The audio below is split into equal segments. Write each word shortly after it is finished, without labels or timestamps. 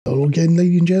again,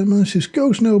 ladies and gentlemen. This is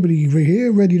Ghost Nobody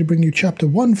here, ready to bring you chapter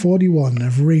 141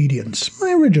 of Radiance,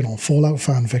 my original Fallout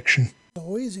fanfiction. As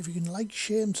always, if you can like,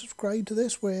 share and subscribe to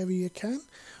this wherever you can,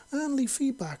 and leave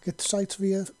feedback at the sites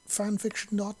via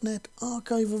fanfiction.net,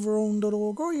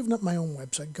 archiveofourown.org, or even at my own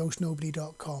website,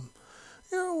 ghostnobody.com.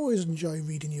 I always enjoy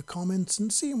reading your comments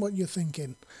and seeing what you're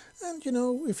thinking. And,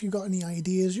 if you've got any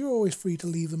ideas, you're always free to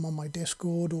leave them on my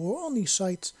Discord or on these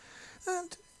sites.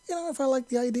 And, if I like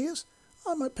the ideas,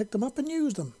 I might pick them up and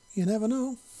use them. You never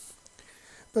know.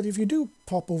 But if you do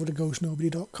pop over to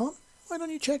ghostnobody.com, why don't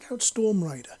you check out Storm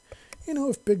Rider?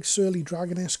 If big surly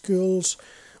dragoness girls,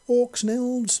 orcs and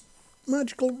elves,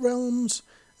 magical realms,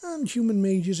 and human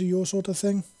mages are your sort of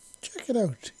thing, check it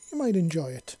out. You might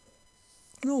enjoy it.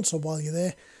 And also, while you're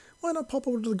there, why not pop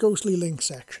over to the Ghostly Link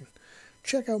section?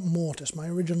 Check out Mortis, my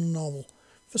original novel,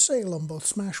 for sale on both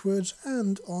Smashwords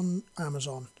and on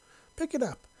Amazon. Pick it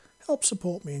up, help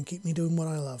support me and keep me doing what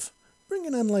I love,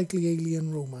 bringing unlikely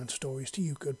alien romance stories to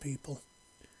you good people.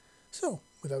 So,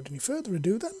 without any further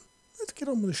ado then, let's get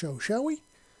on with the show, shall we?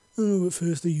 Oh, but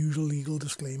first the usual legal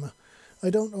disclaimer. I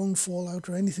don't own Fallout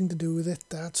or anything to do with it,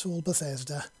 that's all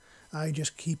Bethesda. I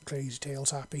just keep Crazy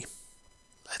Tales happy.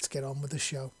 Let's get on with the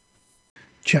show.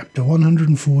 Chapter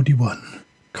 141.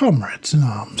 Comrades in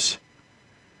Arms.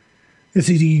 This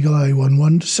is Eagle Eye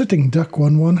 1-1, Sitting Duck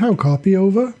 1-1, how copy,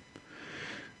 over?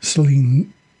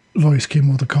 Celine's voice came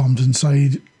over the comms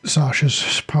inside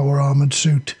Sasha's power-armoured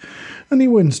suit, and he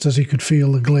winced as he could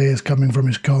feel the glaze coming from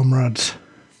his comrades.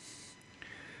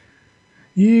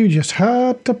 You just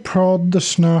had to prod the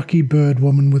snarky bird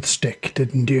woman with stick,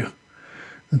 didn't you?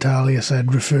 Natalia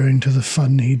said, referring to the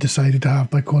fun he decided to have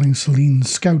by calling Celine's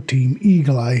scout team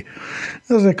Eagle Eye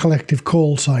as a collective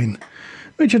call sign,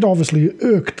 which had obviously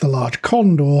irked the large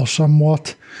condor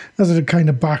somewhat, as it had kind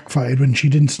of backfired when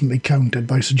she'd instantly countered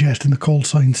by suggesting the call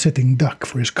sign Sitting Duck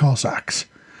for his Cossacks.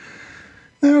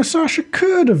 Now, Sasha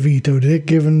could have vetoed it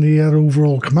given he had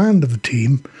overall command of the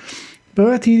team,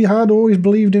 but he had always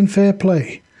believed in fair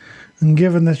play. And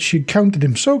given that she'd countered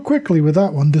him so quickly with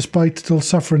that one, despite still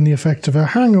suffering the effects of her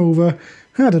hangover,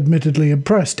 had admittedly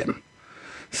impressed him.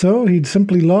 So he'd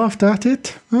simply laughed at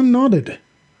it and nodded.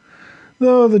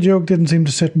 Though the joke didn't seem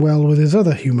to sit well with his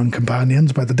other human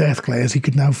companions by the death glares he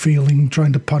could now feel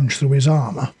trying to punch through his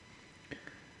armour.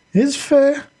 Is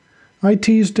fair. I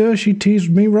teased her, she teased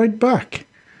me right back.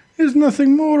 Is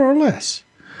nothing more or less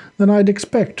than I'd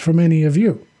expect from any of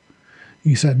you,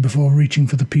 he said before reaching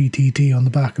for the PTT on the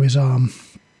back of his arm.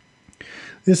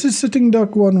 This is Sitting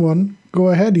Duck 1-1. Go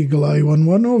ahead, Eagle Eye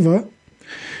 1-1, over,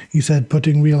 he said,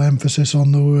 putting real emphasis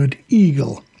on the word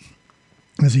eagle,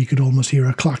 as he could almost hear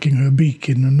her clacking her beak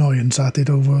in annoyance at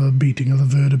it over a beating of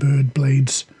the vertibird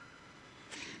blades.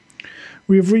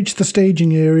 We have reached the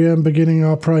staging area and beginning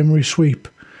our primary sweep.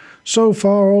 So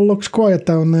far all looks quiet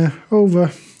down there.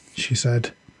 Over, she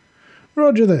said.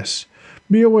 Roger this.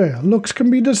 Be aware, looks can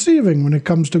be deceiving when it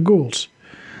comes to ghouls.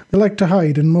 They like to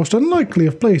hide in most unlikely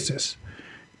of places.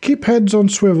 Keep heads on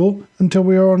swivel until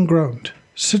we are on ground.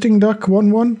 Sitting Duck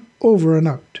 1-1, over and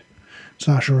out,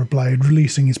 Sasha replied,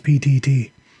 releasing his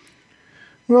PTT.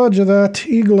 Roger that,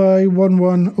 Eagle Eye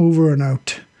 1-1, over and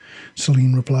out,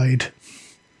 Celine replied.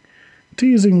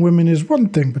 Teasing women is one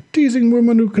thing, but teasing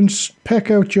women who can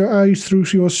peck out your eyes through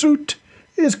your suit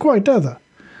is quite other,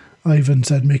 Ivan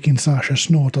said, making Sasha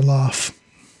snort a laugh.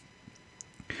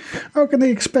 How can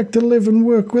they expect to live and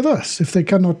work with us if they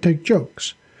cannot take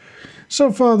jokes?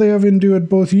 So far they have endured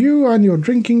both you and your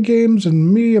drinking games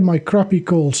and me and my crappy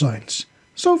call signs.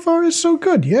 So far is so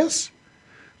good, yes?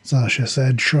 Sasha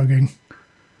said, shrugging.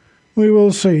 We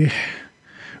will see.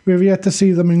 We have yet to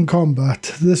see them in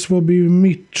combat. This will be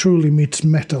meat truly meets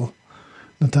metal,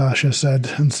 Natasha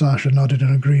said, and Sasha nodded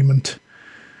in agreement.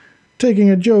 Taking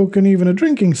a joke and even a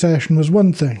drinking session was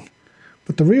one thing,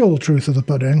 but the real truth of the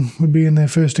pudding would be in their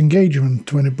first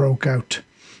engagement when it broke out.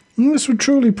 And this would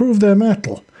truly prove their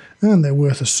mettle, and their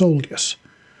worth as soldiers.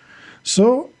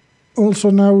 So, also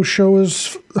now show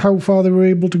us how far they were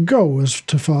able to go as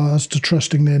far as to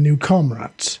trusting their new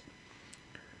comrades.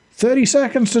 30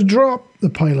 seconds to drop, the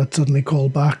pilot suddenly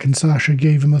called back, and Sasha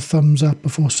gave him a thumbs up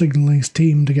before signalling his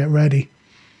team to get ready.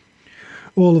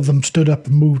 All of them stood up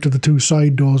and moved to the two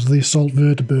side doors of the assault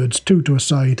vertibirds, two to a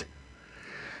side.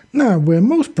 Now, where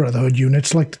most Brotherhood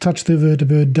units like to touch their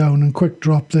vertibird down and quick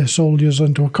drop their soldiers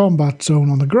into a combat zone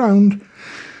on the ground,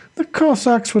 the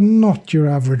Cossacks were not your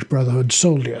average Brotherhood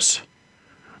soldiers.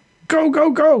 Go, go,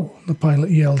 go! The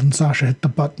pilot yelled, and Sasha hit the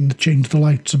button to change the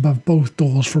lights above both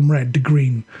doors from red to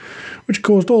green, which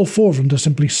caused all four of them to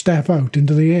simply step out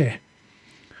into the air.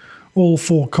 All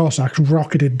 4 Cossacks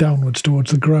rocketed downwards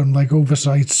towards the ground like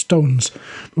oversized stones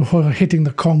before hitting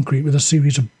the concrete with a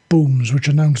series of booms which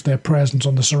announced their presence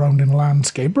on the surrounding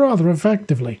landscape rather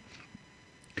effectively.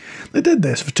 They did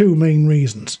this for 2 main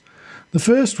reasons. The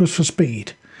first was for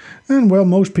speed, and well,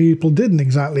 most people didn't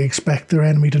exactly expect their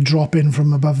enemy to drop in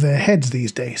from above their heads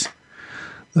these days.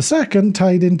 The second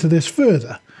tied into this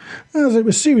further, as it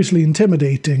was seriously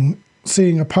intimidating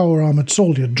seeing a power-armoured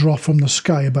soldier drop from the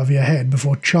sky above your head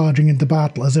before charging into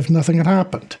battle as if nothing had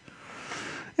happened.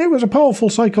 It was a powerful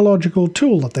psychological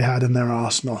tool that they had in their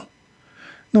arsenal.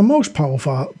 Now, most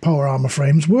power armour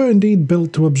frames were indeed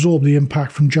built to absorb the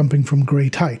impact from jumping from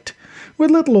great height,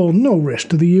 with little or no risk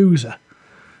to the user.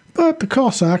 But the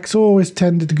Cossacks always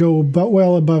tended to go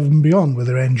well above and beyond with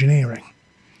their engineering.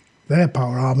 Their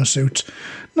power armour suits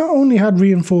not only had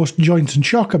reinforced joints and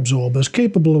shock absorbers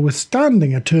capable of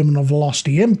withstanding a terminal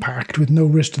velocity impact with no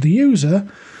risk to the user,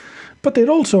 but they'd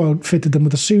also outfitted them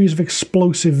with a series of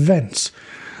explosive vents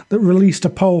that released a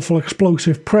powerful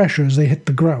explosive pressure as they hit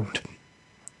the ground,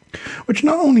 which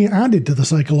not only added to the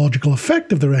psychological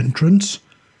effect of their entrance,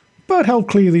 but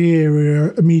helped clear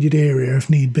the immediate area if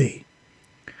need be.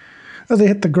 As they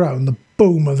hit the ground, the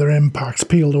boom of their impacts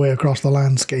peeled away across the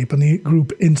landscape, and the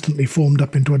group instantly formed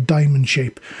up into a diamond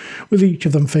shape, with each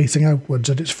of them facing outwards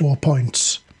at its 4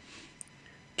 points.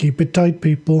 "Keep it tight,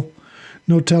 people.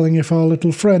 No telling if our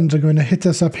little friends are going to hit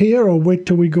us up here or wait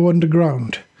till we go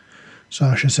underground,"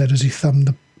 Sasha said as he thumbed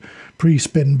the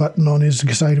pre-spin button on his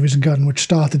side of his gun, which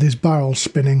started his barrel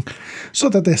spinning, so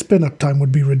that their spin-up time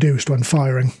would be reduced when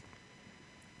firing.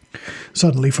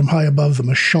 Suddenly, from high above them,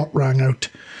 a shot rang out,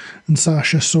 and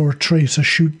Sasha saw a tracer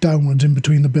shoot downwards in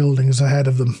between the buildings ahead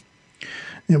of them.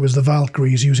 It was the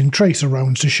Valkyries using tracer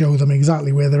rounds to show them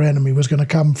exactly where their enemy was going to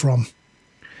come from.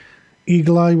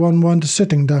 "Eagle Eye 1-1 to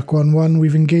Sitting Duck 1-1,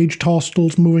 we've engaged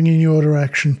hostiles moving in your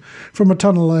direction. From a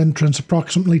tunnel entrance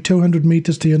approximately 200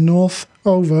 metres to your north,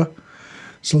 over,"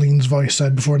 Celine's voice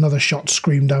said before another shot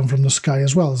screamed down from the sky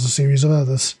as well as a series of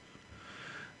others.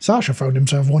 Sasha found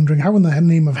himself wondering how in the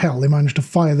name of hell they managed to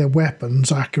fire their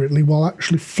weapons accurately while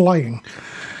actually flying.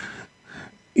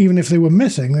 Even if they were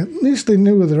missing, at least they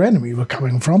knew where their enemy were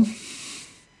coming from.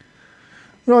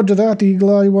 "Roger that,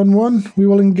 Eagle Eye 1-1. We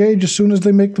will engage as soon as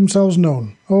they make themselves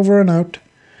known. Over and out,"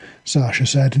 Sasha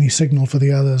said, and he signalled for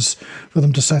the others for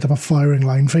them to set up a firing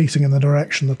line facing in the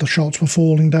direction that the shots were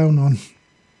falling down on.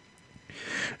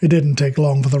 It didn't take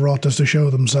long for the rotters to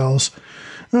show themselves.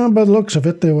 By the looks of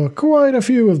it, there were quite a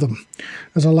few of them,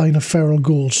 as a line of feral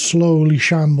ghouls slowly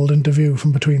shambled into view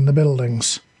from between the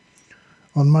buildings.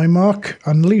 "On my mark,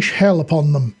 unleash hell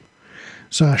upon them,"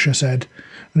 Sasha said,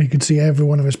 and he could see every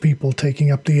one of his people taking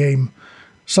up the aim.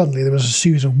 Suddenly there was a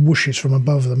series of whooshes from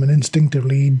above them, and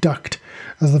instinctively he ducked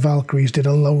as the Valkyries did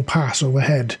a low pass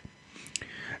overhead.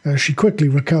 As she quickly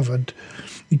recovered,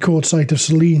 he caught sight of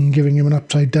Celine giving him an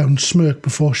upside-down smirk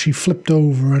before she flipped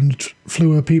over and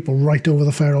flew her people right over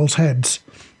the ferals' heads.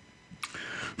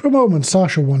 For a moment,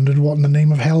 Sasha wondered what in the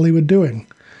name of hell they were doing.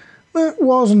 That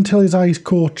was until his eyes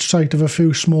caught sight of a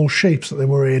few small shapes that they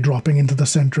were airdropping into the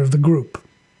centre of the group.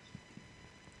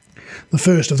 The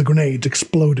first of the grenades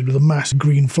exploded with a massive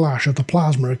green flash as the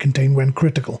plasma it contained went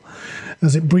critical,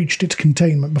 as it breached its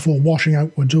containment before washing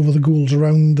outwards over the ghouls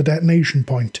around the detonation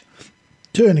point,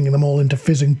 turning them all into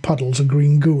fizzing puddles of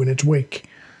green goo in its wake.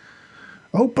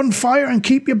 "Open fire and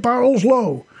keep your barrels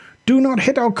low. Do not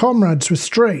hit our comrades with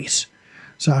strays,"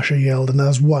 Sasha yelled, and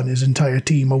as one, his entire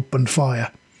team opened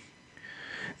fire.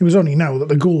 It was only now that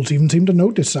the ghouls even seemed to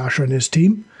notice Sasha and his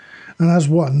team, and as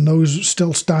one, those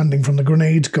still standing from the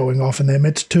grenades going off in their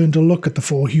midst turned to look at the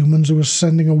 4 humans who were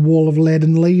sending a wall of lead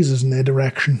and lasers in their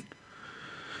direction.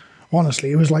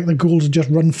 Honestly, it was like the ghouls had just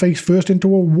run face first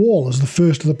into a wall as the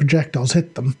first of the projectiles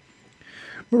hit them.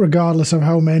 But regardless of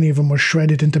how many of them were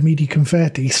shredded into meaty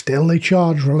confetti, still they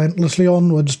charged relentlessly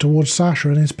onwards towards Sasha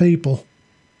and his people.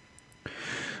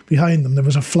 Behind them there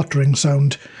was a fluttering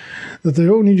sound that they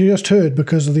only just heard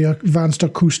because of the advanced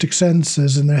acoustic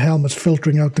sensors in their helmets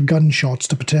filtering out the gunshots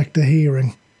to protect their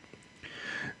hearing.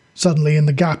 Suddenly, in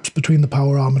the gaps between the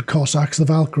power-armoured Cossacks, the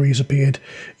Valkyries appeared,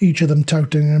 each of them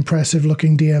touting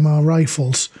impressive-looking DMR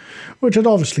rifles, which had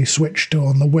obviously switched to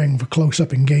on the wing for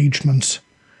close-up engagements.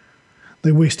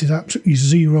 They wasted absolutely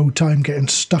zero time getting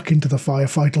stuck into the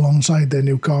firefight alongside their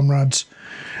new comrades,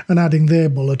 and adding their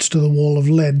bullets to the wall of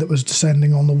lead that was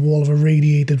descending on the wall of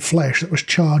irradiated flesh that was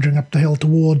charging up the hill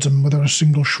towards them without a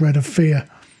single shred of fear.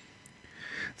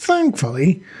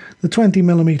 Thankfully, the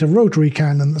 20mm rotary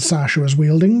cannon that Sasha was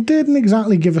wielding didn't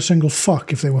exactly give a single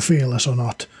fuck if they were fearless or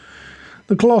not.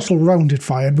 The colossal round it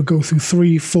fired would go through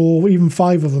 3, 4, even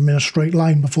 5 of them in a straight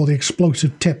line before the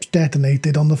explosive tips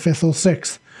detonated on the 5th or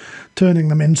 6th, turning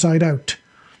them inside out.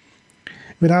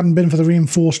 If it hadn't been for the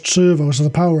reinforced servos of the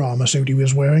power armor suit he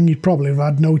was wearing, he'd probably have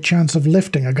had no chance of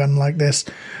lifting a gun like this,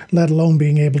 let alone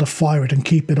being able to fire it and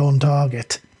keep it on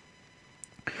target.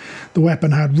 The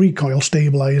weapon had recoil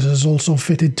stabilizers also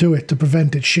fitted to it to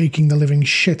prevent it shaking the living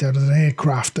shit out of the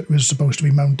aircraft that it was supposed to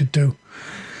be mounted to.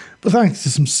 But thanks to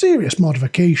some serious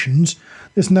modifications,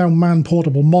 this now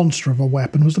man-portable monster of a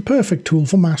weapon was the perfect tool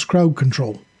for mass crowd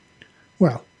control.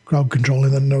 Well, crowd control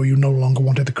in that you no longer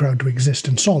wanted the crowd to exist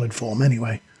in solid form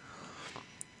anyway.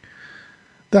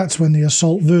 That's when the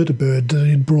assault vertibird that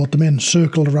had brought them in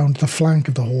circled around to the flank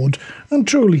of the horde and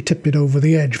truly tipped it over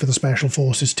the edge for the Special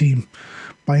Forces team,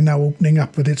 by now opening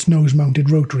up with its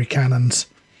nose-mounted rotary cannons.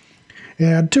 It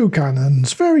had 2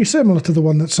 cannons, very similar to the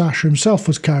one that Sasha himself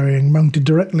was carrying, mounted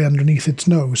directly underneath its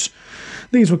nose.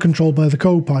 These were controlled by the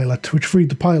co-pilot, which freed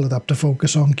the pilot up to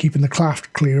focus on keeping the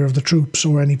craft clear of the troops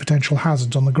or any potential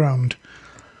hazards on the ground.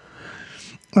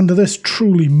 Under this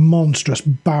truly monstrous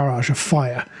barrage of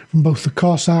fire from both the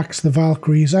Cossacks, the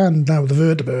Valkyries, and now the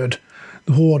vertibird,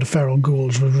 the horde of feral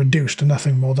ghouls was reduced to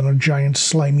nothing more than a giant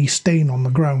slimy stain on the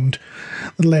ground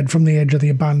that led from the edge of the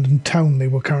abandoned town they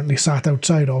were currently sat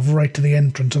outside of right to the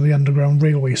entrance of the underground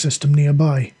railway system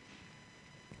nearby.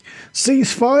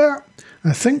 "Ceasefire?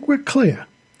 I think we're clear,"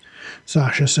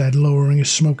 Sasha said, lowering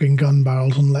his smoking gun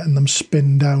barrels and letting them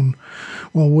spin down,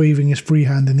 while waving his free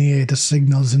hand in the air to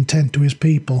signal his intent to his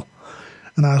people.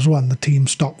 And as one, the team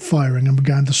stopped firing and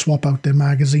began to swap out their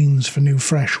magazines for new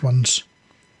fresh ones.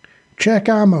 "Check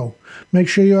ammo. Make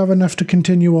sure you have enough to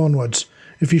continue onwards.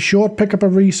 If you're short, pick up a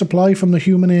resupply from the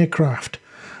human aircraft.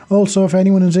 Also, if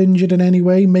anyone is injured in any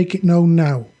way, make it known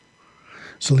now,"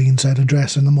 Celine said,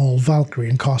 addressing them all, Valkyrie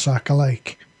and Cossack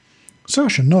alike.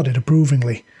 Sasha nodded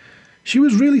approvingly. She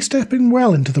was really stepping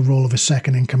well into the role of a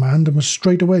second-in-command and was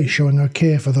straight away showing her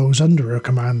care for those under her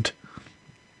command.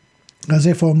 As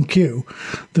if on cue,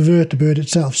 the vertibird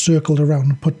itself circled around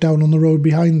and put down on the road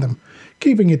behind them,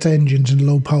 keeping its engines in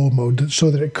low power mode so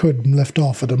that it could lift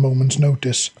off at a moment's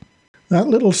notice. "That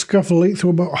little scuffle ate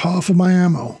through about half of my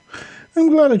ammo. I'm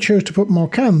glad I chose to put more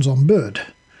cans on board,"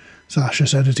 Sasha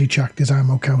said as he checked his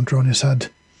ammo counter on his HUD.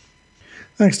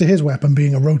 Thanks to his weapon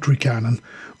being a rotary cannon,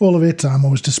 all of its ammo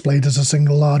was displayed as a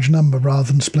single large number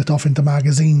rather than split off into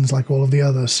magazines like all of the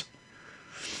others.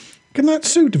 "Can that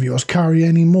suit of yours carry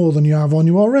any more than you have on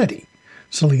you already?"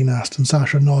 Celine asked, and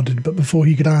Sasha nodded, but before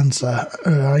he could answer,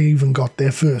 I even got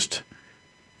there first.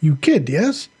 "You kid,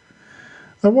 yes?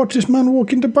 I watched this man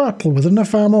walk into battle with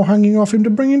enough ammo hanging off him to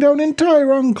bring down an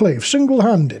entire enclave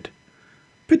single-handed.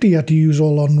 Pity he had to use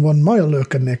all on one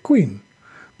Mirelurk and their queen.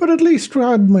 But at least we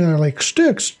had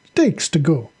steaks to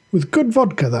go, with good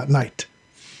vodka that night,"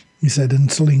 he said,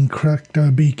 and Celine cracked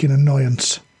her beak in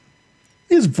annoyance.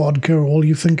 "Is vodka all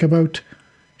you think about?"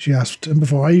 she asked, and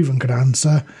before I even could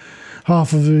answer,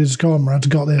 half of his comrades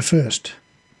got there first.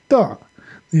 "Da,"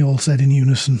 they all said in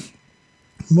unison.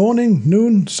 "Morning,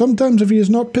 noon, sometimes if he is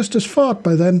not pissed as fart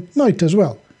by then, night as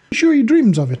well. I'm sure he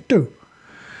dreams of it too,"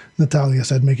 Natalia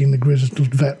said, making the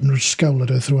grizzled veteran scowl at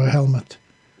her through her helmet.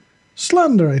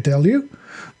 "Slander, I tell you.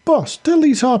 Boss, tell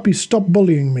these harpies stop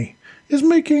bullying me. Is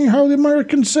making, how the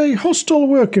Americans say, hostile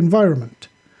work environment,"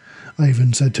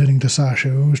 Ivan said, turning to Sasha,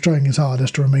 who was trying his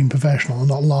hardest to remain professional and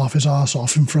not laugh his arse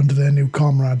off in front of their new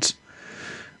comrades.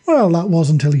 Well, that was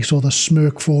until he saw the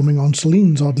smirk forming on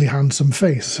Celine's oddly handsome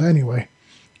face, anyway.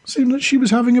 Seemed that she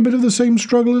was having a bit of the same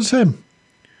struggle as him.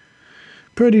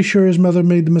 "Pretty sure his mother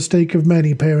made the mistake of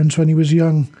many parents when he was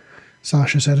young,"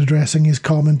 Sasha said, addressing his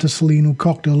comment to Celine, who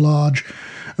cocked her large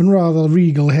and rather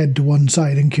regal head to one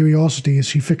side in curiosity as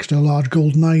she fixed her large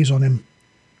golden eyes on him.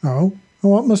 "Oh,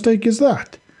 and what mistake is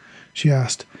that?" she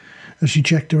asked, as she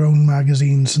checked her own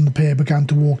magazines, and the pair began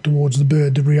to walk towards the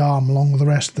bird to rearm along with the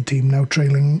rest of the team, now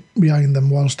trailing behind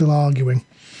them while still arguing.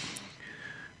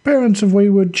 "Parents of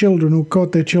wayward children who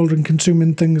caught their children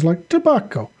consuming things like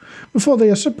tobacco before they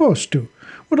are supposed to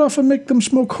would often make them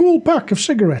smoke whole pack of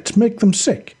cigarettes, make them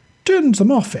sick, turns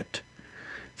them off it.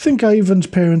 Think Ivan's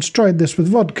parents tried this with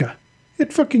vodka.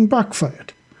 It fucking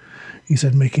backfired," he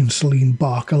said, making Celine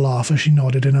bark a laugh as she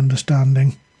nodded in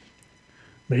understanding.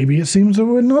 "Maybe it seems that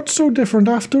we're not so different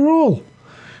after all.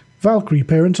 Valkyrie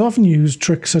parents often use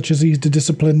tricks such as these to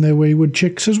discipline their wayward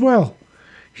chicks as well,"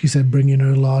 she said, bringing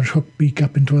her large hook beak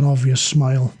up into an obvious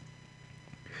smile.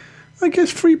 "I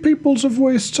guess free peoples of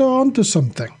wastes are onto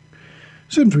something.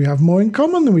 Seems we have more in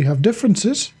common than we have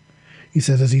differences," he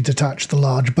said as he detached the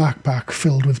large backpack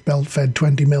filled with belt-fed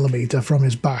 20mm from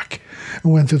his back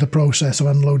and went through the process of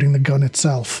unloading the gun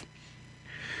itself.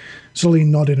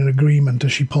 Celine nodded in agreement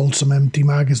as she pulled some empty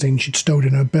magazines she'd stowed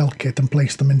in her belt kit and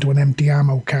placed them into an empty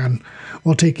ammo can,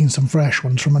 while taking some fresh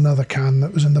ones from another can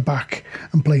that was in the back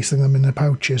and placing them in the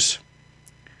pouches.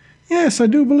 "Yes, I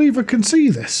do believe I can see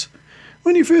this.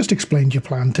 When you first explained your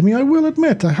plan to me, I will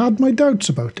admit I had my doubts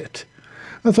about it.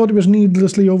 I thought it was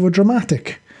needlessly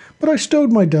overdramatic, but I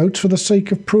stowed my doubts for the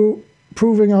sake of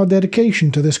proving our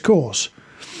dedication to this cause.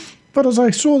 But as I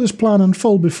saw this plan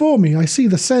unfold before me, I see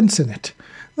the sense in it.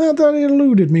 That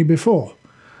eluded me before.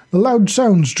 The loud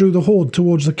sounds drew the horde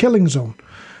towards the killing zone,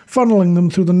 funneling them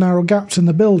through the narrow gaps in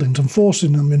the buildings and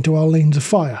forcing them into our lanes of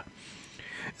fire.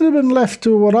 If it had been left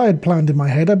to what I had planned in my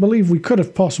head, I believe we could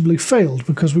have possibly failed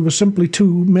because we were simply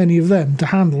too many of them to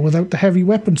handle without the heavy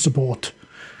weapon support,"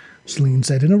 Celine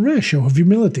said in a rare show of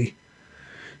humility.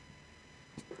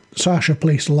 Sasha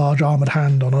placed a large armoured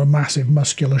hand on her massive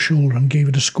muscular shoulder and gave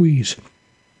it a squeeze,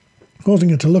 causing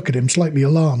her to look at him slightly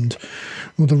alarmed,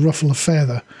 with a ruffle of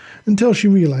feather, until she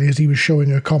realised he was showing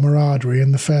her camaraderie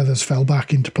and the feathers fell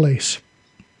back into place.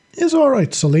 "It's all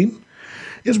right, Celine.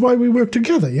 It's why we work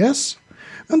together, yes?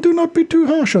 And do not be too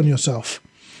harsh on yourself.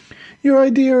 Your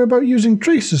idea about using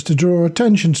traces to draw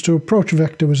attentions to approach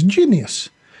vector was genius.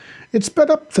 It sped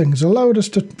up things, allowed us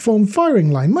to form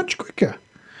firing line much quicker.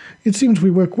 It seems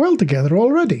we work well together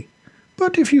already.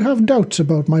 But if you have doubts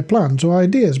about my plans or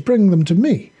ideas, bring them to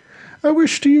me. I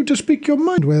wish to you to speak your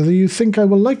mind whether you think I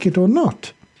will like it or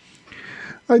not.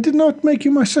 I did not make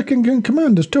you my second in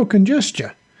command as token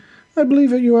gesture. I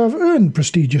believe that you have earned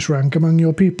prestigious rank among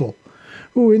your people,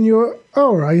 who in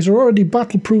our eyes are already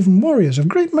battle-proven warriors of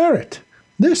great merit.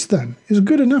 This, then, is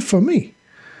good enough for me.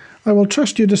 I will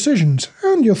trust your decisions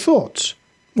and your thoughts.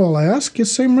 All I ask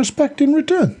is same respect in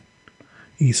return,"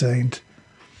 he said.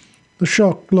 The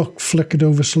shocked look flickered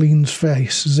over Celine's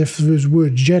face, as if his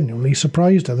words genuinely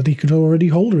surprised her that he could already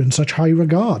hold her in such high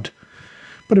regard.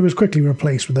 But it was quickly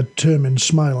replaced with a determined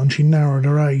smile, and she narrowed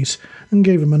her eyes and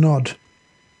gave him a nod.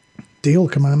 "Deal,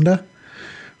 Commander.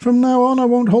 From now on I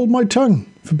won't hold my tongue,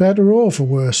 for better or for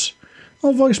worse.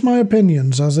 I'll voice my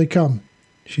opinions as they come,"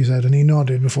 she said, and he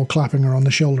nodded before clapping her on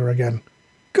the shoulder again.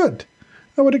 "Good.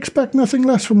 I would expect nothing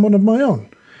less from one of my own.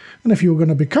 And if you are going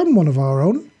to become one of our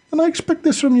own, then I expect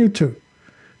this from you too.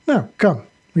 Now, come,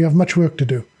 we have much work to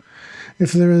do.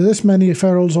 If there are this many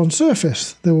ferals on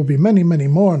surface, there will be many, many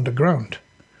more underground,"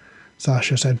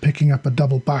 Sasha said, picking up a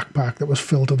double backpack that was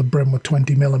filled to the brim with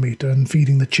 20mm and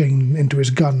feeding the chain into his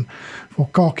gun before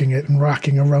cocking it and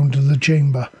racking around to the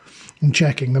chamber and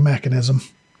checking the mechanism.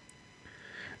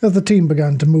 As the team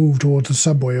began to move towards the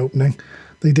subway opening,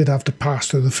 they did have to pass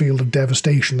through the field of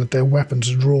devastation that their weapons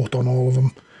had wrought on all of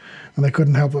them, and they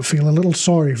couldn't help but feel a little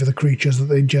sorry for the creatures that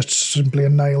they'd just simply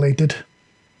annihilated.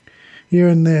 Here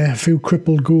and there, a few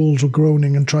crippled ghouls were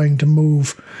groaning and trying to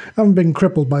move, having been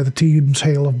crippled by the team's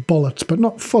hail of bullets, but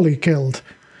not fully killed,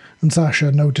 and Sasha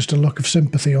noticed a look of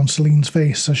sympathy on Celine's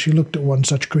face as she looked at one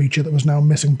such creature that was now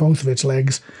missing both of its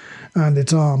legs and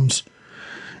its arms.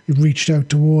 It reached out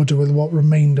towards her with what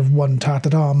remained of one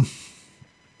tattered arm.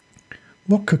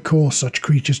 What could cause such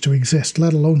creatures to exist,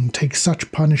 let alone take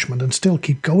such punishment and still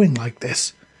keep going like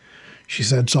this? She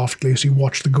said softly as he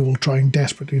watched the ghoul trying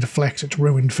desperately to flex its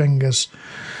ruined fingers,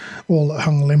 all that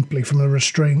hung limply from the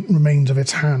remains of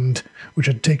its hand, which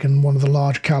had taken one of the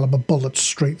large caliber bullets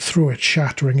straight through it,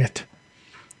 shattering it.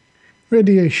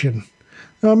 "Radiation.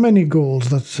 There are many ghouls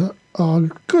that are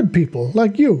good people,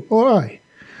 like you or I.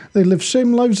 They live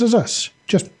same lives as us,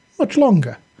 just much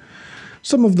longer.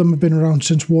 Some of them have been around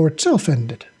since war itself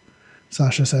ended,"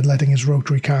 Sasha said, letting his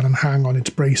rotary cannon hang on its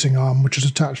bracing arm, which was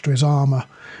attached to his armour,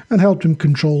 and helped him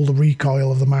control the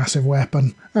recoil of the massive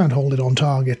weapon and hold it on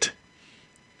target.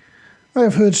 "I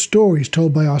have heard stories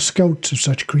told by our scouts of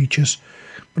such creatures,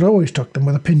 but I always took them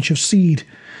with a pinch of seed,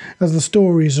 as the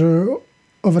stories are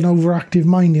of an overactive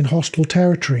mind in hostile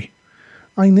territory.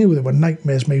 I knew there were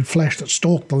nightmares made flesh that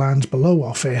stalked the lands below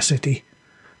our fair city,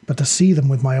 but to see them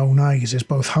with my own eyes is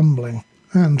both humbling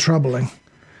and troubling,"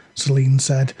 Celine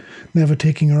said, never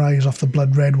taking her eyes off the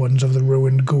blood-red ones of the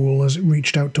ruined ghoul as it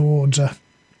reached out towards her.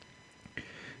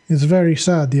 "It's very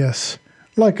sad, yes.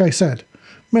 Like I said,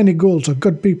 many ghouls are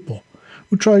good people,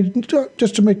 who try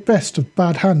just to make best of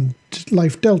bad hand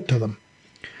life dealt to them.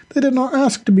 They did not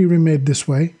ask to be remade this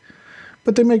way,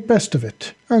 but they make best of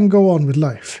it, and go on with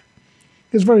life.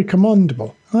 It's very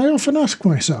commendable, and I often ask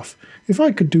myself if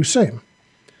I could do same.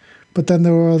 But then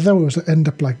there are those that end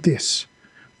up like this,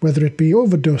 whether it be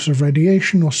overdose of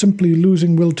radiation or simply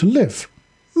losing will to live.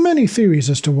 Many theories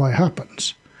as to why it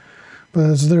happens. But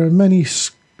as there are many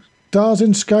stars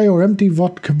in sky or empty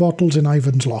vodka bottles in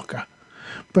Ivan's locker.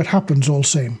 But happens all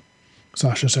same,"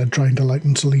 Sasha said, trying to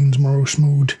lighten Celine's morose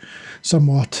mood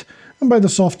somewhat, and by the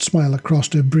soft smile that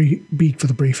crossed her beak for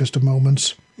the briefest of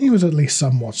moments, he was at least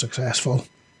somewhat successful.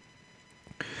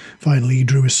 Finally, he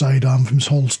drew his sidearm from his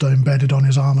holster embedded on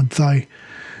his armoured thigh,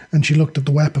 and she looked at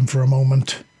the weapon for a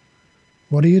moment.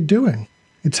 "What are you doing?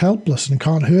 It's helpless and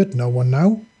can't hurt no one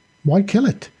now. Why kill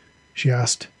it?" she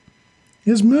asked.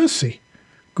 "It's mercy.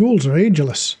 Ghouls are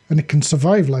ageless, and it can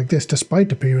survive like this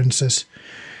despite appearances.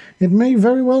 It may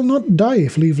very well not die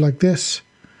if leave like this,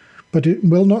 but it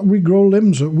will not regrow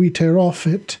limbs that we tear off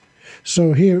it,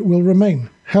 so here it will remain,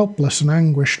 helpless and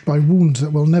anguished by wounds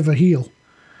that will never heal.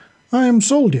 I am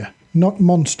soldier, not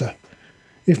monster.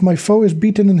 If my foe is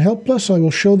beaten and helpless, I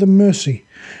will show them mercy,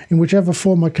 in whichever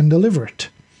form I can deliver it.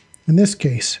 In this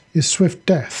case, is swift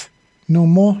death, no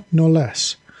more, no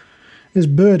less. This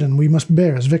burden we must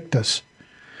bear as victors.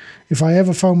 If I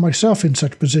ever found myself in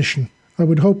such position, I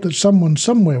would hope that someone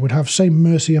somewhere would have same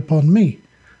mercy upon me,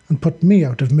 and put me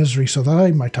out of misery so that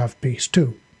I might have peace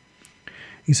too,"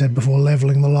 he said before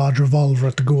levelling the large revolver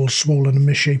at the ghoul's swollen and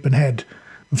misshapen head,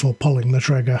 before pulling the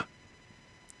trigger.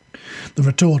 The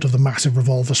retort of the massive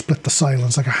revolver split the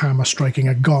silence like a hammer striking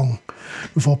a gong,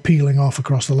 before peeling off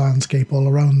across the landscape all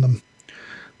around them.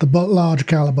 The large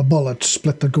caliber bullet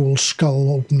split the ghoul's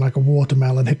skull open like a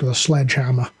watermelon hit with a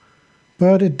sledgehammer,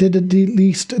 but it did at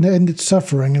least end its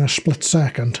suffering in a split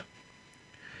second.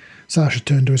 Sasha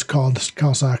turned to his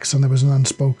Cossacks, and there was an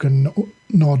unspoken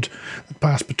nod that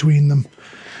passed between them.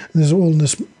 And all in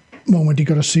this moment he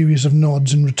got a series of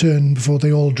nods in return before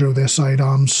they all drew their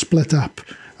sidearms, split up,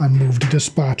 and moved to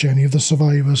dispatch any of the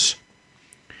survivors.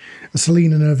 As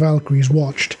Selene and her Valkyries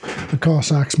watched, the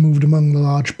Cossacks moved among the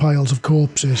large piles of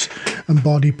corpses and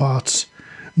body parts,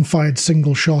 and fired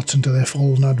single shots into their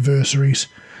fallen adversaries,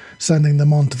 sending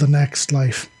them on to the next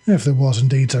life, if there was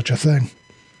indeed such a thing.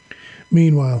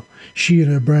 Meanwhile, she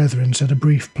and her brethren said a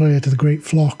brief prayer to the great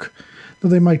flock, that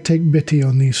they might take pity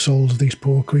on these souls of these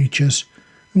poor creatures,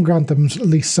 and grant them at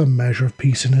least some measure of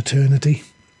peace in eternity.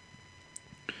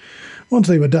 Once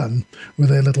they were done with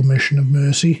their little mission of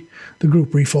mercy, the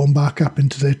group reformed back up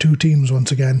into their two teams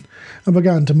once again, and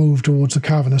began to move towards the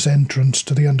cavernous entrance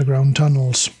to the underground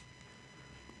tunnels.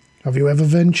 "Have you ever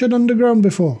ventured underground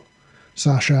before?"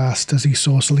 Sasha asked as he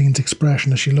saw Selene's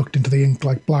expression as she looked into the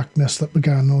ink-like blackness that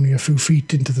began only a few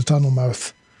feet into the tunnel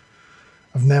mouth.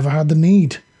 "I've never had the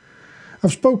need.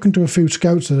 I've spoken to a few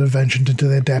scouts that have ventured into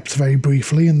their depths very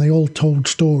briefly, and they all told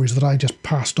stories that I just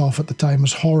passed off at the time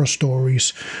as horror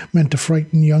stories meant to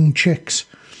frighten young chicks.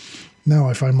 Now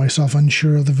I find myself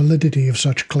unsure of the validity of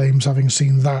such claims, having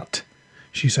seen that,"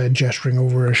 she said, gesturing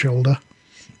over her shoulder.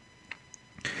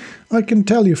 "I can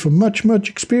tell you from much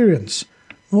experience.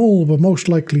 All but most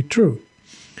likely true.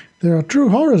 There are true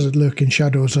horrors that lurk in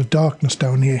shadows of darkness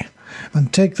down here,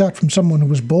 and take that from someone who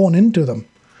was born into them.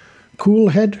 Cool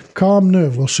head, calm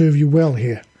nerve will serve you well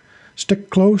here. Stick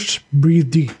close,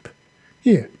 breathe deep.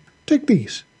 Here, take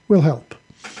these, will help.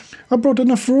 I brought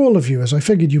enough for all of you, as I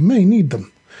figured you may need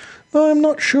them. Though I am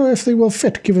not sure if they will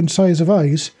fit given size of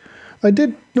eyes. I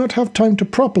did not have time to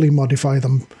properly modify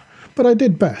them, but I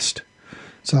did best,"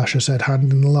 Sasha said,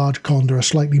 handing the large Condor a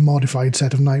slightly modified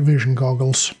set of night vision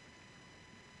goggles.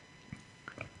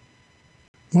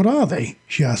 "What are they?"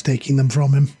 she asked, taking them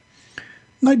from him.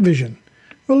 "Night vision.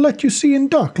 Will let you see in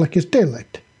dark like it's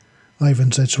daylight,"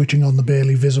 Ivan said, switching on the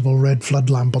barely visible red flood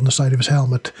lamp on the side of his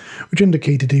helmet, which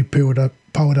indicated he powered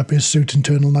up his suit's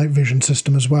internal night vision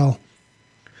system as well.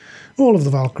 All of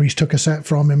the Valkyries took a set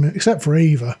from him, except for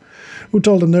Ava, who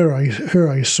told him her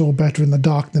eyes saw better in the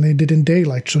dark than they did in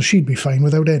daylight, so she'd be fine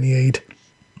without any aid.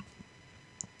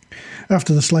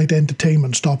 After the slight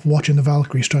entertainment stopped watching the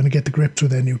Valkyries trying to get to grips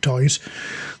with their new toys,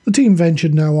 the team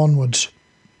ventured now onwards,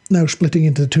 now splitting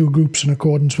into two groups in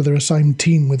accordance with their assigned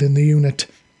team within the unit.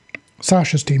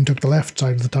 Sasha's team took the left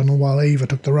side of the tunnel, while Ava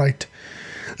took the right.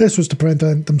 This was to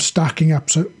prevent them stacking up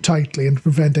so tightly and to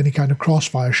prevent any kind of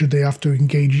crossfire should they have to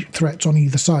engage threats on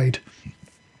either side.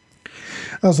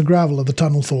 As the gravel of the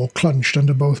tunnel floor crunched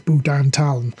under both boot and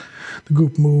talon, the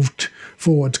group moved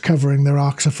forwards, covering their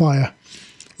arcs of fire,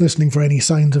 listening for any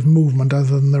signs of movement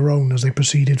other than their own as they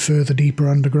proceeded further deeper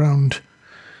underground.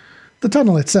 The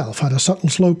tunnel itself had a subtle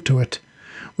slope to it,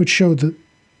 which showed that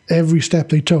every step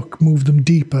they took moved them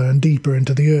deeper and deeper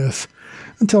into the earth,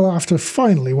 until after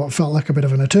finally what felt like a bit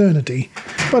of an eternity,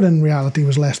 but in reality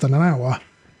was less than an hour,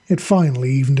 it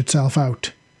finally evened itself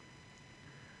out.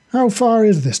 "How far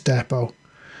is this depot?"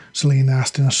 Selene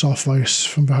asked in a soft voice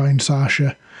from behind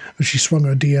Sasha as she swung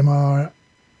her DMR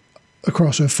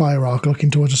across her fire arc,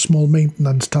 looking towards a small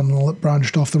maintenance tunnel that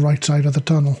branched off the right side of the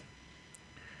tunnel.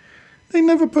 "They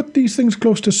never put these things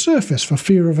close to surface for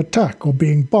fear of attack or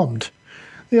being bombed.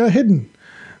 They are hidden,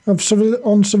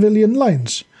 on civilian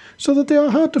lines, so that they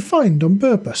are hard to find on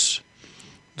purpose,"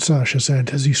 Sasha said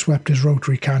as he swept his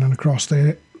rotary cannon across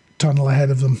the tunnel ahead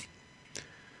of them.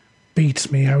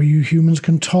 "Beats me how you humans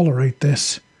can tolerate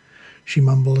this," she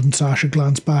mumbled, and Sasha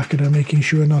glanced back at her, making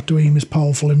sure not to aim his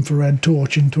powerful infrared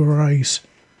torch into her eyes.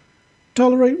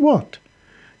 "Tolerate what?"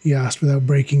 he asked without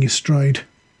breaking his stride.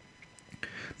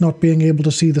 "Not being able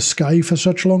to see the sky for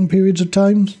such long periods of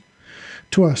time?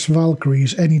 To us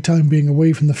Valkyries, any time being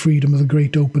away from the freedom of the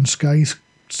great open skies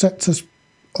sets us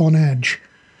on edge,"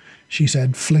 she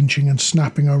said, flinching and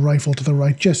snapping her rifle to the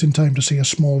right just in time to see a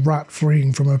small rat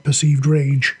freeing from her perceived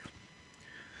rage.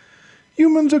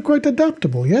 "Humans are quite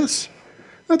adaptable, yes?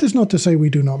 That is not to say we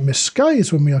do not miss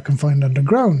skies when we are confined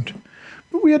underground,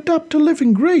 but we adapt to live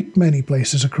in great many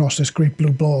places across this great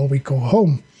blue ball we call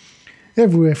home,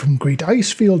 everywhere from great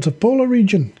ice fields of polar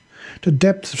region to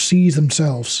depths of seas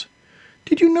themselves.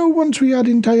 Did you know once we had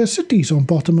entire cities on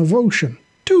bottom of ocean?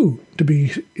 2, to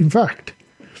be in fact,"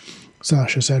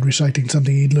 Sasha said, reciting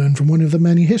something he'd learned from one of the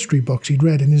many history books he'd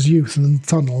read in his youth in the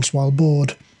tunnels while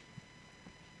bored.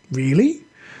 "Really?"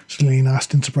 Celine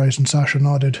asked in surprise, and Sasha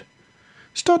nodded.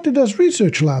 "Started as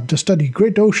research lab to study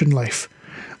great ocean life,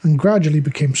 and gradually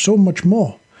became so much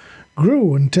more.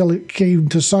 Grew until it came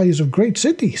to size of great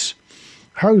cities,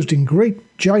 housed in great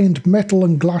giant metal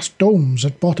and glass domes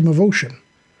at bottom of ocean.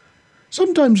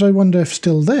 Sometimes I wonder if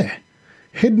still there,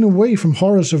 hidden away from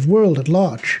horrors of world at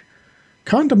large.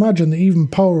 Can't imagine the even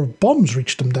power of bombs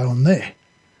reached them down there,"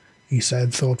 he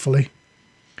said thoughtfully.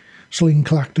 Celine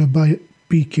clacked her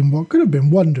beak in what could have been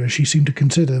wonder as she seemed to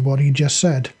consider what he'd just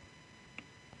said.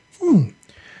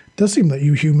 Does seem that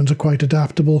you humans are quite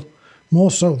adaptable, more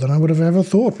so than I would have ever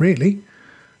thought, really.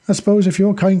 I suppose if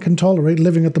your kind can tolerate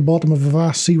living at the bottom of a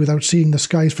vast sea without seeing the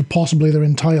skies for possibly their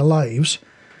entire lives,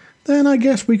 then I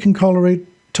guess we can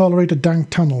tolerate a dank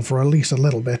tunnel for at least a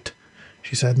little bit,"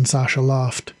 she said, and Sasha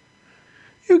laughed.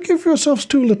 "You give yourselves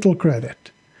too little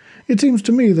credit. It seems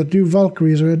to me that you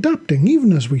Valkyries are adapting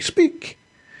even as we speak,"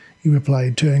 he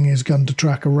replied, turning his gun to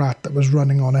track a rat that was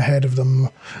running on ahead of them,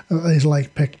 his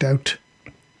light picked out.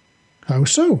 "How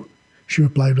so?" she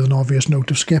replied with an obvious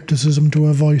note of skepticism to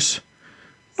her voice.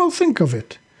 "Well, think of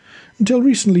it. Until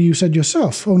recently you said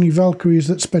yourself, only Valkyries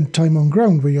that spent time on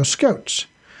ground were your scouts.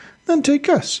 Then take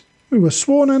us. We were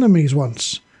sworn enemies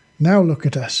once. Now look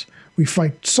at us. We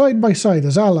fight side by side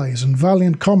as allies and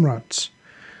valiant comrades.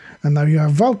 And now you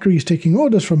have Valkyries taking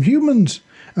orders from humans,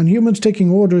 and humans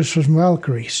taking orders from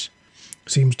Valkyries.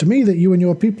 Seems to me that you and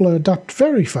your people adapt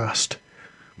very fast.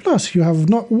 Plus, you have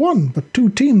not one but 2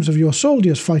 teams of your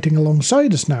soldiers fighting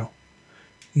alongside us now,"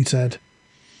 he said.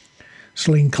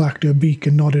 Celine clacked her beak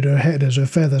and nodded her head as her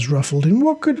feathers ruffled in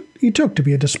what he took to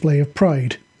be a display of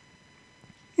pride.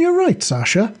 "You're right,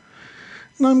 Sasha,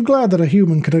 and I'm glad that a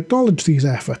human could acknowledge these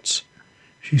efforts,"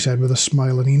 she said with a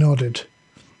smile, and he nodded.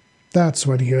 That's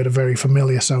when he heard a very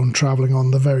familiar sound travelling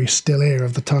on the very still air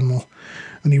of the tunnel,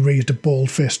 and he raised a balled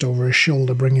fist over his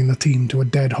shoulder, bringing the team to a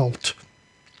dead halt.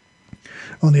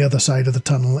 On the other side of the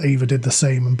tunnel, Ava did the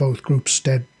same, and both groups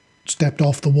stepped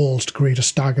off the walls to create a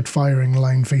staggered firing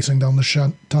line facing down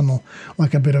the tunnel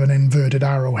like a bit of an inverted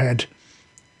arrowhead.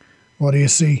 "What do you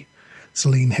see?"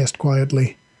 Celine hissed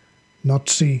quietly. "Not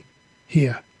see.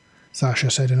 Here,"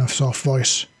 Sasha said in a soft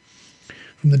voice.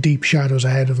 From the deep shadows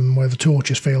ahead of them, where the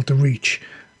torches failed to reach,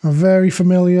 a very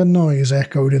familiar noise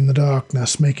echoed in the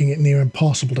darkness, making it near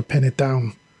impossible to pin it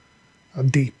down. A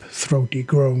deep, throaty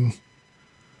groan.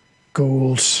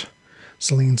 "Ghouls,"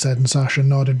 Celine said, and Sasha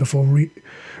nodded before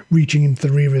reaching into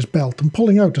the rear of his belt and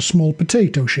pulling out a small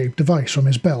potato-shaped device from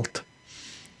his belt.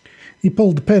 He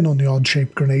pulled the pin on the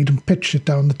odd-shaped grenade and pitched it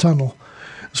down the tunnel,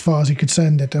 as far as he could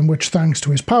send it, and which, thanks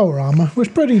to his power armour, was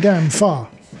pretty damn far.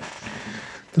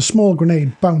 The small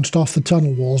grenade bounced off the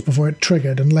tunnel walls before it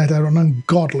triggered and let out an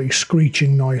ungodly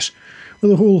screeching noise, with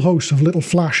a whole host of little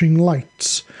flashing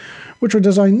lights, which were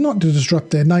designed not to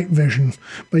disrupt their night vision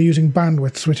by using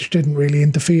bandwidths which didn't really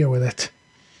interfere with it.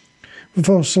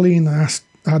 Before Celine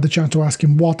had the chance to ask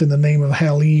him what in the name of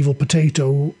hell evil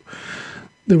potato,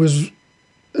 there was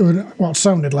what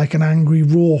sounded like an angry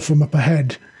roar from up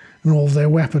ahead, and all of their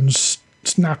weapons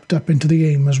snapped up into the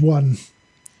aim as one.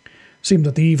 Seemed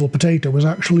that the evil potato was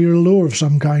actually a lure of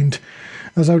some kind,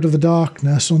 as out of the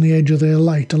darkness on the edge of their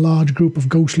light a large group of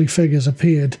ghostly figures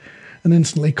appeared and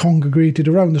instantly congregated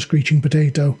around the screeching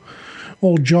potato,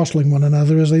 all jostling one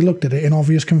another as they looked at it in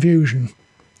obvious confusion.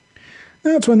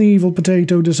 That's when the evil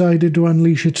potato decided to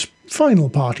unleash its final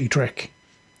party trick.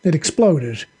 It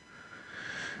exploded.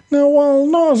 Now, while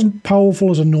not as powerful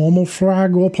as a normal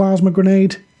frag or plasma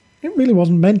grenade, it really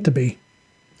wasn't meant to be,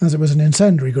 as it was an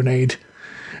incendiary grenade,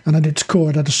 and at its core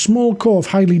it had a small core of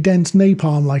highly dense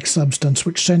napalm-like substance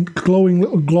which sent glowing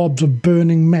little globs of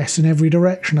burning mess in every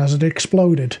direction as it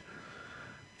exploded.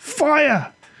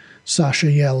 "Fire!"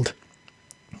 Sasha yelled,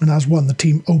 and as one the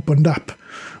team opened up,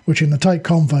 which in the tight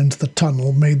confines of the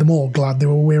tunnel made them all glad they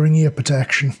were wearing ear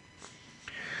protection.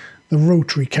 The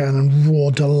rotary cannon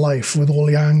roared to life with all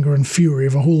the anger and fury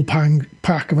of a whole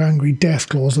pack of angry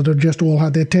deathclaws that had just all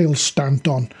had their tails stamped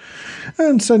on,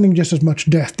 and sending just as much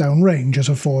death down range as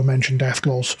aforementioned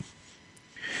deathclaws.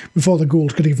 Before the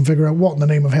ghouls could even figure out what in the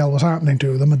name of hell was happening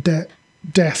to them,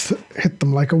 death hit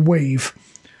them like a wave.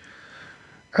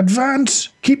 "Advance!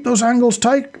 Keep those angles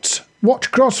tight!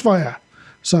 Watch crossfire!"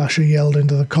 Sasha yelled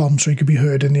into the comm so he could be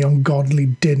heard in the ungodly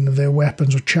din of their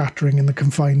weapons chattering in the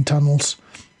confined tunnels.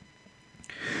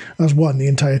 As one, the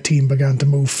entire team began to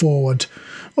move forward,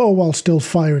 all while still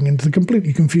firing into the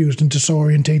completely confused and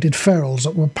disorientated ferals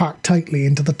that were packed tightly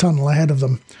into the tunnel ahead of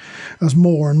them, as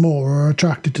more and more were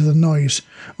attracted to the noise,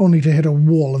 only to hit a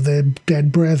wall of their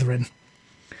dead brethren.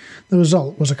 The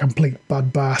result was a complete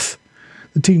bloodbath.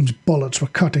 The team's bullets were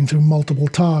cutting through multiple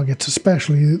targets,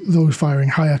 especially those firing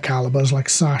higher calibers like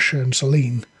Sasha and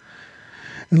Celine.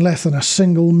 In less than a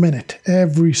single minute,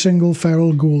 every single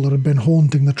feral ghoul that had been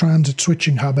haunting the transit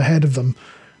switching hub ahead of them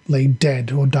lay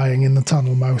dead or dying in the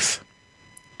tunnel mouth.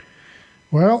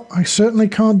 "Well, I certainly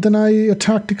can't deny your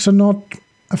tactics are not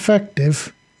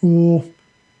effective or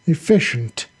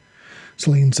efficient,"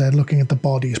 Celine said, looking at the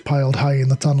bodies piled high in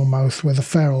the tunnel mouth where the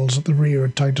ferals at the rear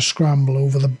had tried to scramble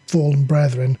over the fallen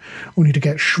brethren, only to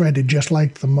get shredded just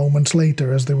like them moments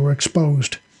later as they were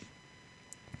exposed.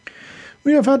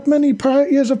 "We have had many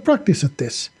years of practice at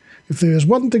this. If there is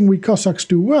one thing we Cossacks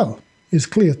do well, is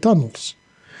clear tunnels,"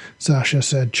 Sasha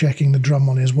said, checking the drum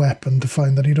on his weapon to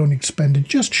find that he'd only expended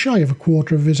just shy of a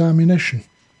quarter of his ammunition.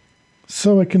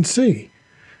 "So I can see,"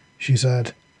 she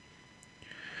said.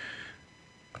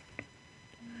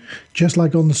 Just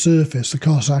like on the surface, the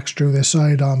Cossacks drew their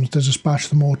sidearms to dispatch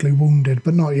the mortally wounded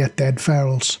but not yet dead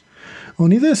ferals.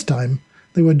 Only this time,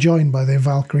 they were joined by their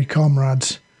Valkyrie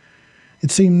comrades. It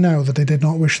seemed now that they did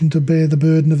not wish them to bear the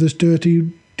burden of this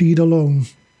dirty deed alone.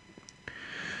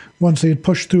 Once they had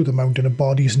pushed through the mountain of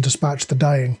bodies and dispatched the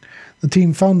dying, the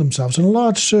team found themselves in a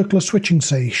large circular switching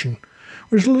station,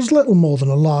 which was little more than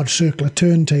a large circular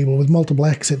turntable with multiple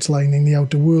exits lining the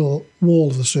outer wall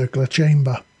of the circular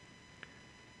chamber.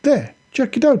 "There,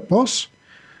 check it out, boss,"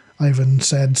 Ivan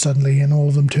said suddenly, and all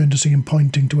of them turned to see him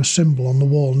pointing to a symbol on the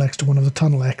wall next to one of the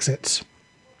tunnel exits.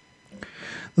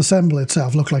 The symbol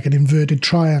itself looked like an inverted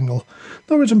triangle,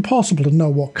 though it was impossible to know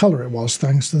what colour it was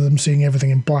thanks to them seeing everything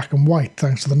in black and white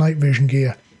thanks to the night vision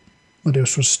gear. But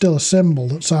this was still a symbol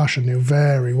that Sasha knew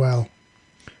very well.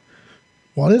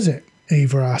 "What is it?"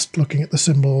 Ava asked, looking at the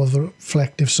symbol of the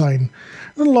reflective sign,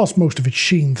 and lost most of its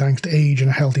sheen thanks to age and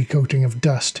a healthy coating of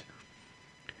dust.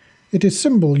 "It is a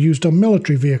symbol used on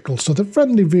military vehicles so that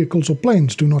friendly vehicles or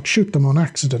planes do not shoot them on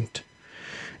accident.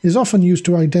 It is often used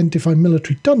to identify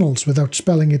military tunnels without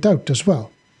spelling it out as well.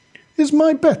 It is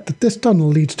my bet that this tunnel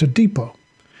leads to depot,"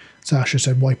 Sasha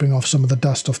said, wiping off some of the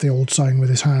dust off the old sign with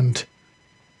his hand.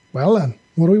 "Well then,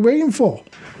 what are we waiting for?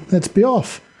 Let's be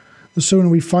off. The sooner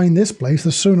we find this place,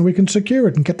 the sooner we can secure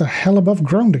it and get the hell above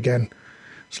ground again,"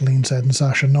 Celine said, and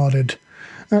Sasha nodded,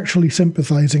 actually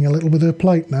sympathising a little with her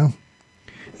plight now.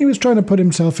 He was trying to put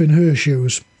himself in her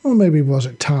shoes, or maybe was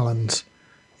it Talon's.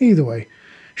 Either way,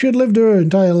 she had lived her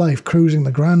entire life cruising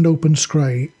the grand open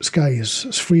skies,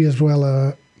 as free as well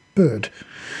a bird.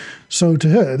 So to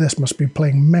her, this must be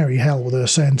playing merry hell with her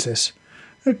senses.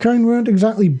 Her kind weren't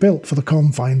exactly built for the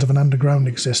confines of an underground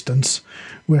existence,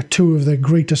 where two of their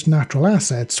greatest natural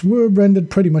assets were rendered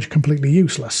pretty much completely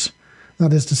useless.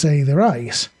 That is to say, their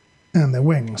eyes and their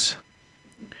wings.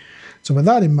 So with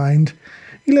that in mind,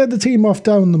 he led the team off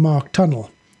down the marked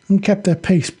tunnel, and kept their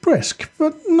pace brisk,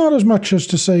 but not as much as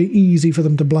to say easy for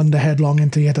them to blunder headlong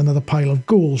into yet another pile of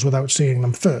ghouls without seeing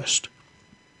them first.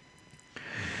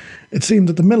 It seemed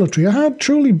that the military had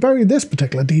truly buried this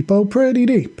particular depot pretty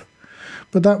deep,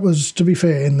 but that was, to be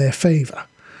fair, in their favour.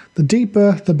 The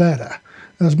deeper, the better,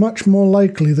 as much more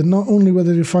likely that not only were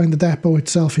they to find the depot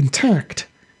itself intact,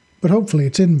 but hopefully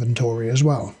its inventory as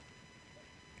well.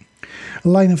 A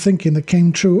line of thinking that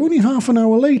came true only half an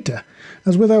hour later,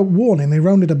 as without warning they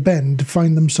rounded a bend to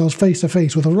find themselves face to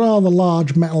face with a rather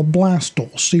large metal blast door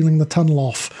sealing the tunnel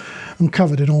off and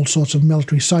covered in all sorts of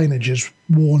military signages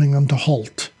warning them to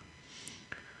halt.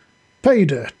 "Pay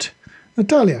dirt.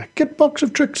 Natalia, get box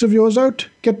of tricks of yours out,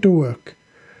 get to work,"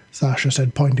 Sasha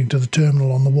said, pointing to the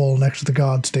terminal on the wall next to the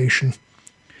guard station.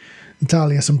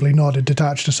 Natalia simply nodded,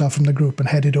 detached herself from the group and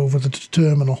headed over to the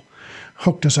terminal,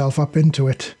 hooked herself up into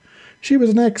it. She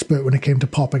was an expert when it came to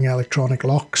popping electronic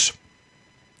locks.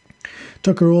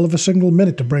 Took her all of a single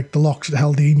minute to break the locks that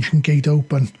held the ancient gate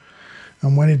open,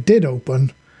 and when it did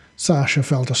open, Sasha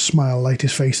felt a smile light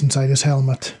his face inside his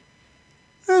helmet.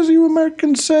 "As you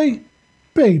Americans say,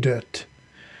 pay dirt,"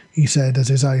 he said as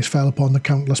his eyes fell upon the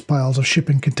countless piles of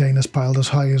shipping containers piled as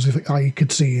high as the eye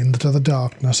could see into the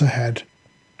darkness ahead.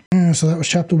 So that was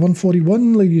chapter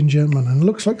 141, ladies and gentlemen, and it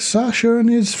looks like Sasha and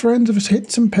his friends have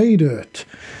hit some pay dirt.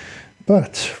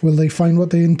 But will they find what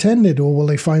they intended, or will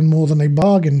they find more than they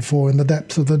bargained for in the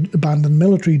depths of the abandoned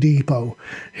military depot,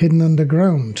 hidden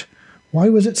underground? Why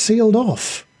was it sealed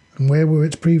off, and where were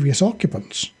its previous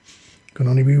occupants? Can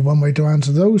only be one way to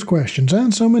answer those questions,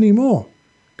 and so many more.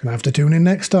 Gonna have to tune in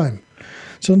next time.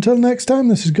 So until next time,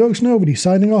 this is Ghost Nobody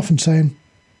signing off and saying,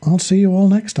 I'll see you all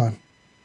next time.